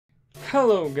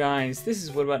Hello guys, this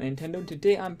is What About Nintendo.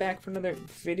 Today I'm back for another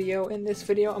video. In this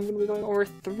video I'm going to be going over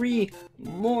 3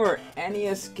 more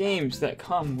NES games that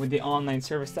come with the online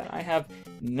service that I have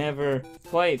never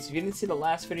played. So if you didn't see the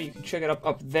last video, you can check it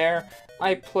up there.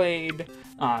 I played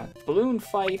Balloon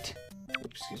Fight,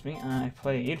 I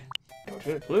played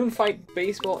Balloon Fight,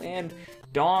 Baseball, and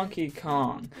Donkey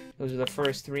Kong. Those are the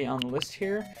first 3 on the list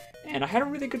here. And I had a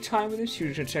really good time with this.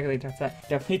 You should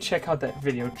definitely check out that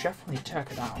video. Definitely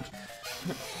check it out.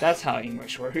 That's how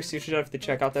English works. You should definitely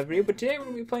check out that video. But today we're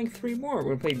going to be playing 3 more.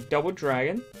 We're going to play Double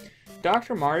Dragon,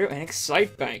 Dr. Mario, and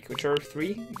Excitebike, which are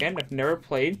 3, again, I've never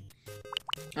played.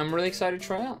 I'm really excited to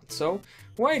try out. So,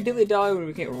 why dilly-dally when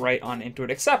we can get right on into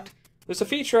it? Except, there's a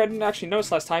feature I didn't actually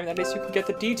notice last time. That is, you can get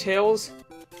the details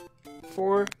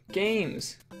for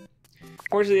games.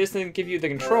 Fortunately, this didn't give you the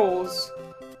controls,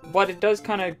 but it does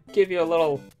kind of give you a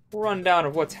little rundown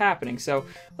of what's happening. So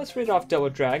let's read off Double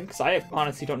Dragon, because I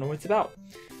honestly don't know what it's about.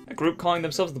 A group calling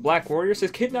themselves the Black Warriors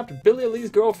has kidnapped Billy Lee's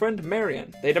girlfriend,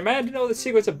 Marion. They demand to know the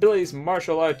secrets of Billy's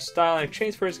martial arts style in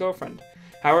exchange for his girlfriend.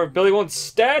 However, Billy won't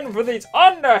stand for these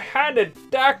underhanded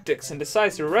tactics and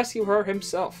decides to rescue her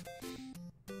himself.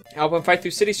 Help him fight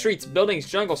through city streets, buildings,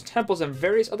 jungles, temples, and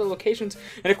various other locations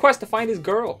in a quest to find his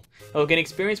girl. He'll gain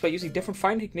experience by using different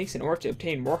fighting techniques in order to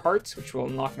obtain more hearts, which will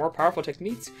unlock more powerful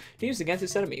techniques to use against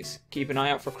his enemies. Keep an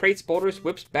eye out for crates, boulders,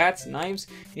 whips, bats, knives,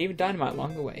 and even dynamite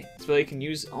along the way. So Billy can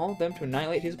use all of them to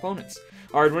annihilate his opponents.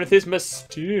 Armed with his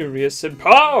mysterious and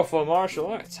powerful martial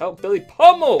arts, help Billy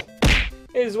pummel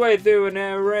his way through an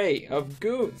array of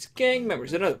goons, gang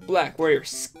members, and other Black Warrior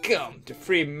scum to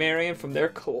free Marion from their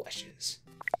clutches.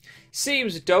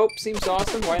 Seems dope, seems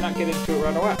awesome, why not get into it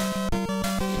right away?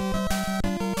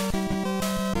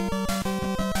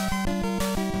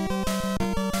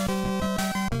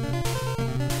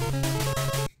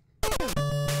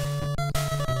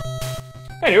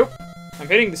 Anywho, I'm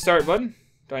hitting the start button.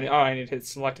 Do I need, I need to hit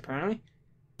select apparently.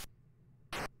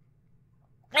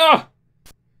 Ah!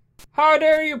 How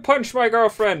dare you punch my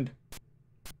girlfriend?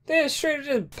 They straight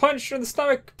just punched her in the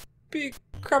stomach. Beat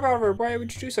crap out of her. Why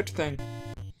would you do such a thing?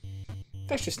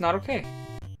 That's just not okay.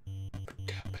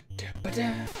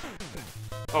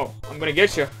 Oh, I'm gonna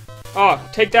get you. Oh,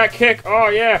 take that kick. Oh,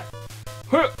 yeah.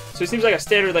 So it seems like a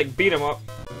standard, like, beat 'em up.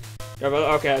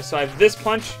 Okay, so I have this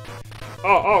punch.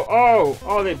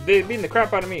 Oh, they beating the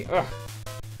crap out of me. Ugh.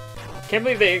 Can't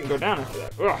believe they didn't go down after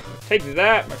that. Ugh. Take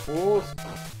that, my fools.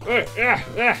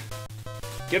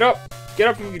 Get up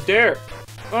if you dare.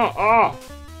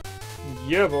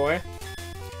 Yeah, boy.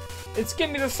 It's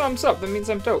giving me the thumbs up. That means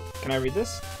I'm dope. Can I read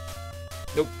this?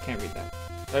 Nope, can't read that.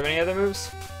 Do I have any other moves?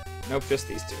 Nope, just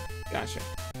these 2. Gotcha.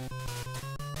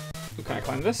 Ooh, can I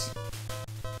climb this?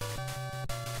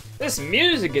 This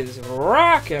music is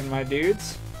rocking, my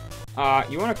dudes.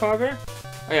 You wanna come over here?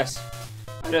 Oh, yes.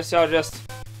 I'll just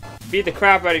beat the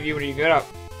crap out of you when you get up.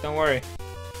 Don't worry.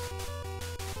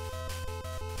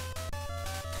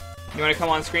 You wanna come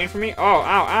on screen for me? Oh,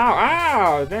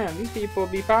 ow! Damn, these people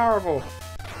be powerful.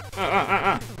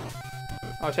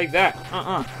 Oh, take that.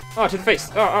 Oh, to the face.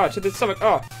 To the stomach.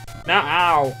 Oh. Now,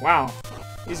 ow. Wow.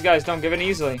 These guys don't give in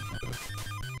easily.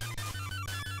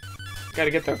 Gotta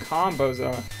get their combos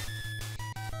off.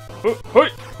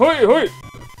 Hoi!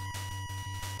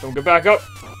 Don't get back up.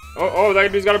 Oh,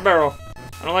 that dude's got a barrel.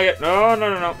 I don't like it.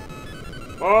 No.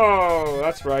 Oh,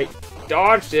 that's right.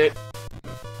 Dodged it.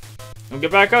 Don't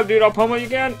get back up, dude. I'll pummel you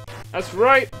again. That's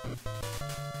right.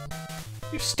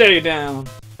 You stay down.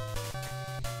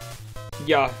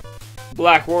 Yeah,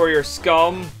 Black Warrior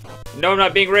scum. No, I'm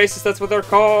not being racist, that's what they're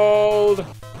called.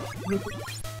 You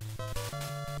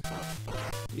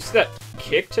see that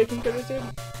kick taking to this dude?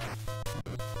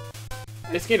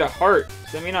 I just need a heart.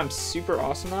 Does that mean I'm super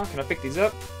awesome now? Can I pick these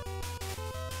up?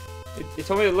 It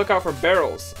told me to look out for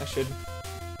barrels. I should.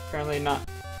 Apparently not.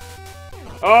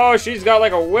 Oh, she's got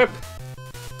like a whip.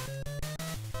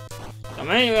 I'm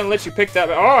not even gonna let you pick that.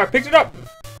 Oh, I picked it up.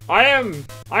 I am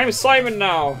Simon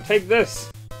now. Take this.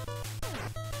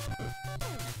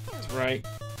 That's right.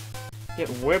 Get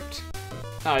whipped.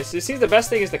 Oh, it seems the best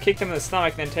thing is to kick them in the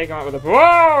stomach, then take them out with a.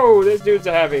 Whoa! This dude's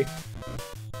a heavy.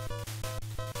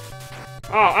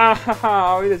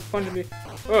 Oh, he just punched me.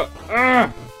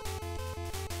 That's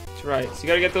right. So you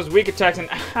gotta get those weak attacks and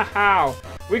ow!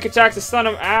 Weak attacks to stun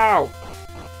him. Ow!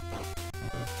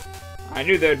 I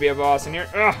knew there would be a boss in here.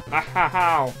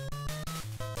 Ow!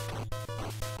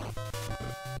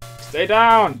 Stay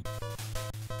down!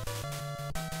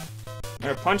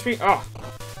 Gonna punch me? Oh.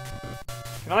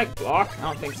 Can I, like, block? I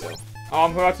don't think so. Oh,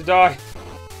 I'm about to die.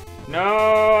 No,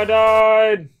 I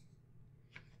died!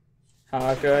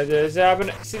 How could this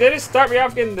happen? See, they just start me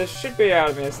off getting the shit beat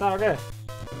out of me. It's not okay.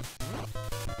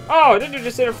 Oh, that dude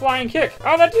just did a flying kick.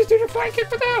 Oh, that dude did a flying kick.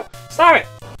 What the hell? Stop it.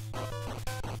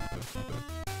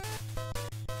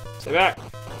 Stay back.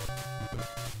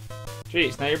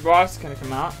 Jeez, now your boss is gonna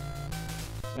come out. Is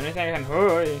there anything I can...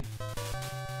 Oh,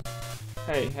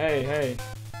 hey, hey, hey.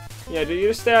 Yeah, dude, you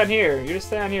just stay on here. You just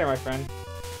stay on here, my friend.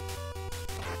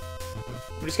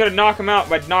 I'm just gonna knock him out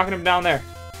by knocking him down there.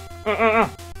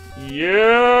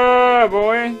 Yeah,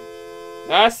 boy.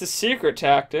 That's the secret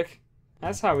tactic.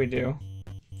 That's how we do.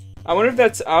 I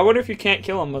wonder if you can't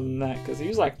kill him other than that, because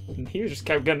he just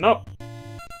kept getting up.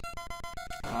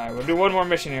 Alright, we'll do one more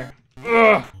mission here.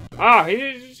 Ugh! Ah, he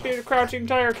just did a crouching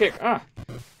tiger kick. Ah,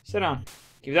 sit down.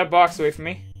 Keep that box away from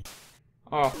me.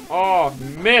 Oh,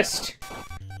 missed.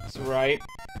 That's right.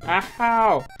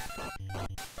 Ow!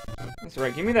 That's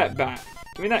right. Give me that bat.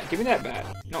 Give me that bat.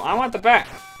 No, I want the bat.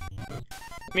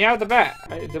 Let me out of the bat.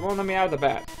 They won't let me out of the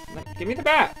bat. Give me the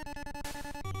bat.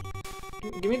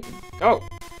 Give me. Oh,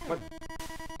 what?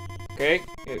 Okay,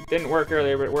 it didn't work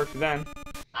earlier, but it worked then.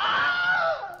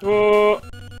 Oh,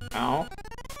 ow.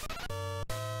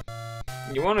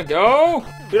 You wanna go?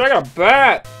 Dude, I got a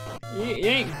bat. You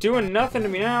ain't doing nothing to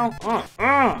me now.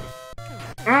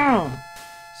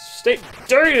 Stay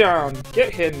down.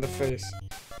 Get hit in the face.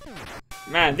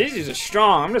 Man, these dudes are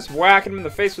strong. I'm just whacking them in the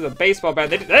face with a baseball bat.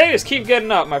 They just keep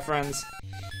getting up, my friends.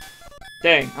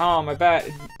 Dang. Oh, my bat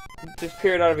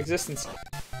disappeared out of existence.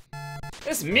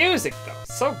 This music, though,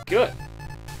 is so good.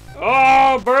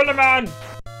 Oh, Burly Man.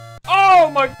 Oh,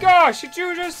 my gosh. Did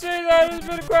you just say that? It's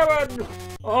been a grab.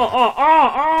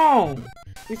 Oh.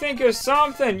 You think you're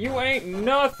something. You ain't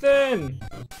nothing.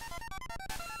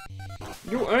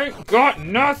 You ain't got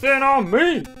nothing on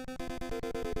me.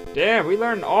 Damn, we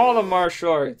learned all the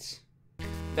martial arts.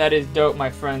 That is dope, my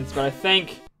friends, but I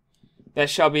think that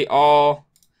shall be all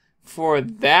for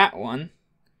that one.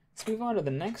 Let's move on to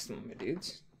the next one, my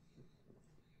dudes.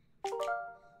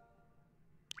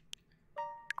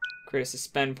 Create a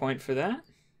suspend point for that.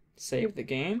 Save the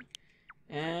game.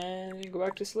 And go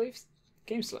back to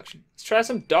game selection. Let's try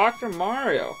some Dr.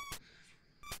 Mario.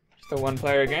 Just a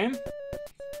one-player game.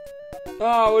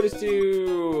 Oh, we'll just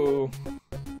do...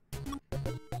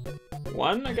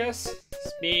 one, I guess.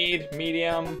 Speed,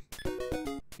 medium,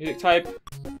 music type.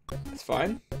 That's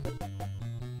fine.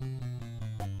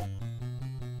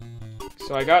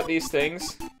 So I got these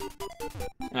things,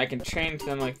 and I can change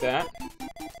them like that.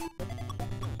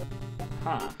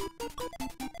 Huh.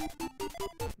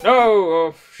 No!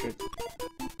 Oh, shit.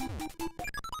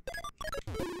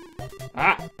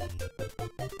 Ah!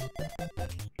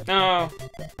 No!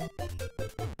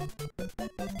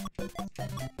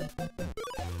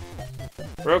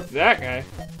 Broke that guy.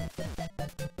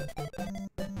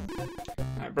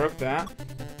 I broke that.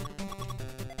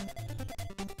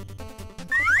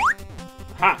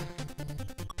 Ha!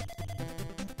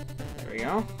 There we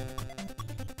go.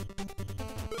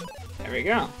 There we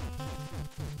go.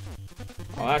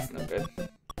 Oh, that's no good.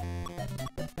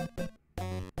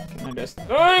 Can I just...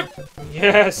 Oh!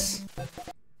 Yes!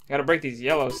 Gotta break these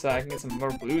yellows so I can get some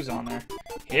more blues on there.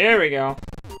 Here we go.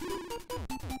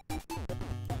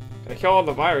 Gotta kill all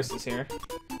the viruses here.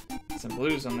 Some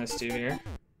blues on this dude here.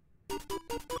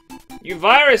 You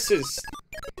viruses!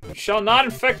 You shall not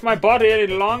infect my body any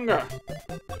longer!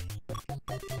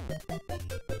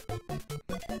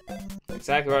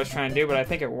 Exactly what I was trying to do, but I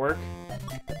think it worked.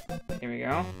 Here we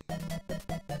go.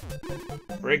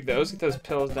 Break those, get those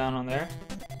pills down on there.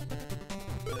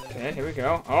 Okay, here we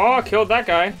go. Oh, killed that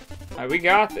guy! Alright, we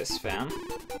got this, fam.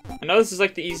 I know this is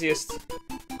like the easiest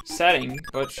setting,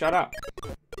 but shut up.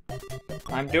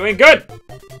 I'm doing good!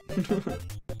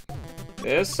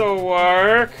 This'll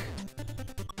work.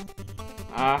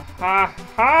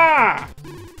 Ah-ha-ha!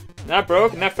 That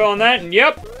broke, and that fell on that, and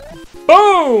yep!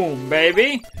 Boom,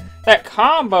 baby! That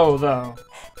combo, though.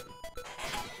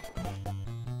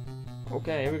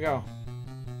 Okay, here we go.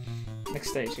 Next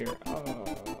stage here.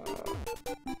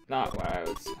 Not what I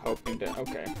was hoping to.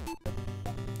 Okay.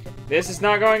 This is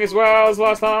not going as well as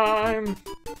last time!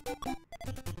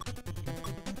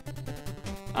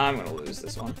 I'm gonna lose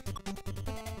this one.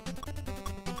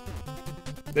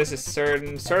 This is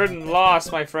certain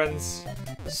loss, my friends.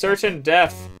 Certain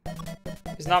death.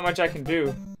 There's not much I can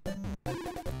do.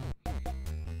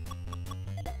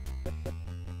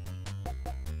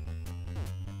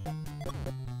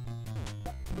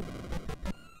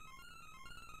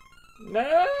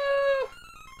 No!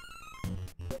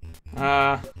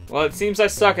 Well, it seems I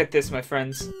suck at this, my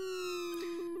friends.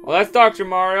 Well, that's Dr.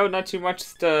 Mario. Not too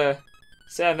much to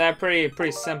say on that.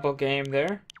 Pretty simple game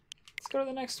there. Let's go to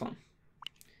the next one.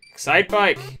 Excite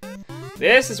Bike.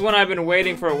 This is one I've been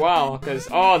waiting for a while, because,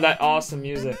 oh, that awesome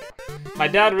music. My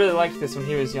dad really liked this when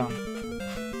he was young.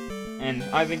 And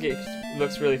I think it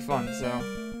looks really fun, so...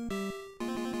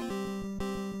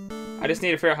 I just need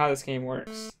to figure out how this game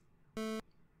works.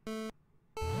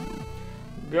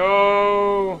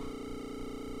 Go!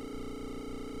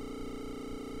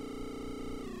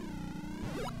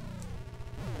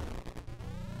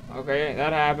 Okay,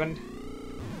 that happened.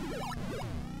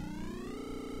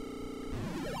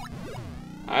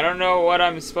 I don't know what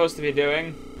I'm supposed to be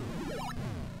doing.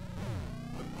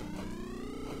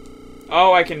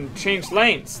 Oh, I can change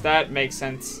lanes. That makes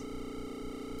sense.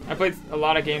 I played a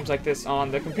lot of games like this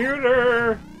on the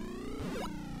computer.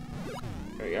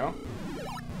 There we go.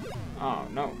 Oh,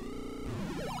 no.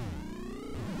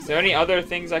 Is there any other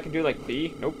things I can do, like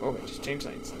B? Nope. Oh, I just changed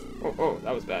lanes. Oh, oh,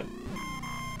 that was bad.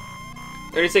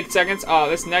 36 seconds. Oh,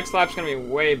 this next lap's gonna be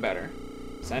way better.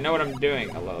 So I know what I'm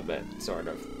doing a little bit, sort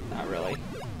of. Not really.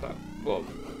 But we'll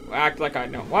act like I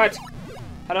know. What?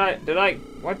 How did I,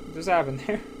 what just happened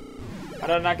there? How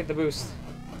did I not get the boost?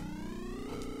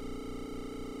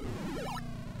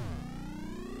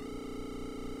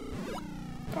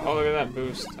 Oh, look at that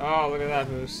boost. Oh, look at that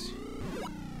boost.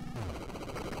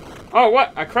 Oh,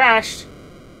 what? I crashed.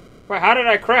 Wait, how did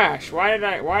I crash? Why did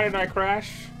I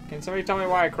crash? Can somebody tell me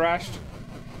why I crashed?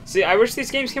 See, I wish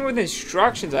these games came with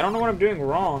instructions. I don't know what I'm doing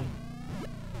wrong.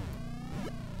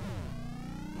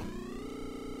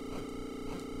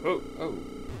 Oh, oh.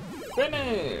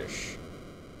 Finish!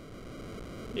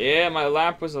 Yeah, my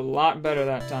lap was a lot better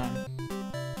that time.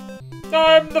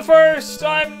 I'm the first!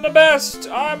 I'm the best!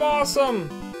 I'm awesome!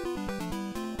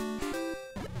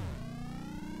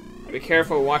 Be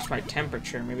careful, watch my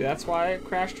temperature. Maybe that's why I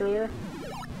crashed earlier?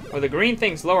 Or the green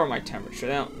things lower my temperature.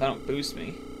 They don't boost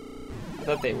me. I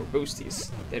thought they were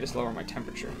boosties. They just lower my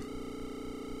temperature.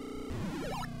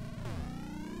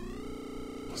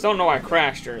 Still don't know why I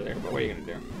crashed earlier, but what are you gonna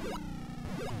do?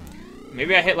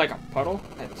 Maybe I hit like a puddle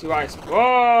at 2 eye speed.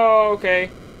 Whoa,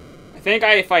 okay. I think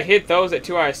if I hit those at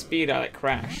 2 eye speed, I like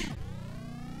crash.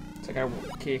 So I gotta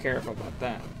be careful about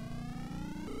that.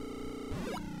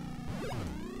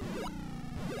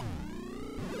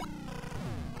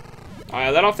 I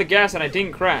let off the gas and I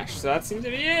didn't crash, so that seems to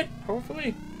be it,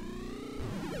 hopefully.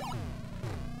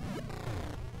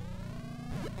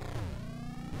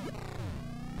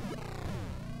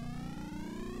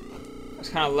 I was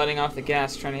kind of letting off the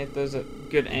gas, trying to hit those at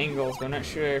good angles, but I'm not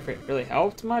sure if it really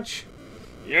helped much.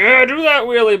 Yeah, do that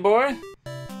wheelie, boy!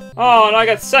 Oh, and I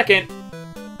got second.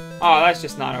 Oh, that's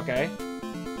just not okay.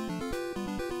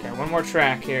 Okay, one more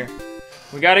track here.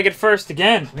 We gotta get first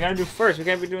again. We gotta do first. We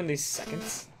can't be doing these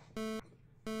seconds.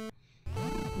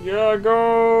 Yeah,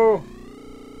 go!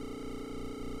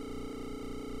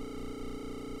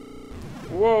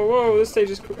 Whoa, whoa, this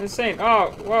stage is insane. Oh,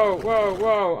 whoa, whoa,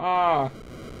 whoa, ah.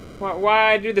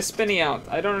 Why I do the spinny out?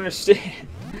 I don't understand.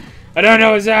 I don't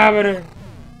know what's happening.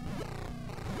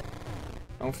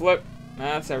 Don't flip.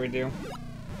 That's how we do.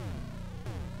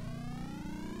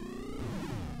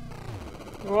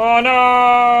 Oh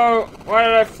no! Why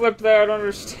did I flip there? I don't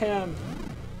understand.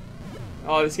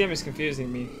 Oh, this game is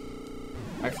confusing me.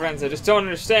 My friends, I just don't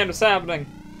understand what's happening.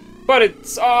 But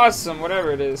it's awesome,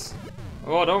 whatever it is.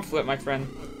 Oh, don't flip, my friend.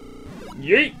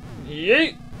 Yeet!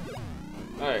 Yeet!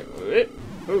 Alright,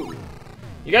 ooh.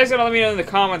 You guys gotta let me know in the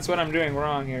comments what I'm doing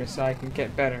wrong here so I can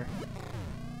get better.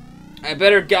 I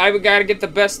gotta get the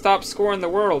best top score in the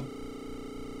world.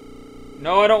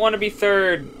 No, I don't want to be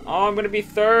third. Oh, I'm gonna be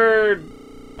third.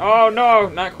 Oh, no,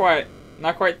 not quite.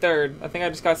 Not quite third. I think I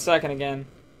just got second again.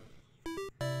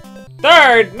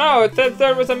 Third! No,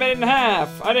 third was a minute and a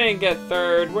half. I didn't get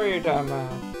third. What are you talking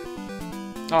about?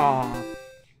 Aw.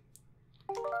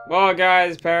 Well,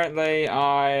 guys, apparently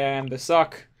I am the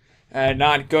suck and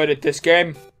not good at this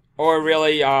game. Or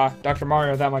really, Dr.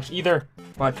 Mario that much either.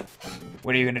 But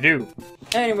what are you gonna do?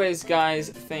 Anyways, guys,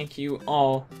 thank you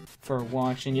all for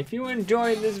watching. If you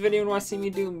enjoyed this video and want to see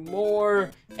me do more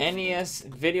NES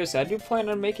videos, I do plan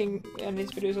on making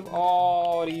NES videos of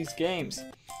all these games.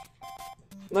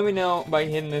 Let me know by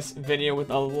hitting this video with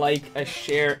a like, a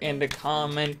share, and a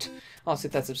comment. Also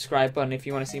hit that subscribe button if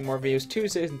you want to see more videos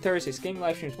Tuesdays and Thursdays, game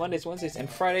live streams Mondays, Wednesdays, and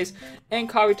Fridays, and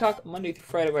Coffee Talk Monday through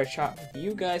Friday where I chat with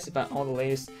you guys about all the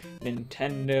latest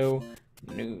Nintendo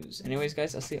news. Anyways,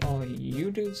 guys, I'll see all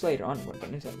you dudes later on What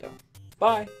About Nintendo.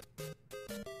 Bye!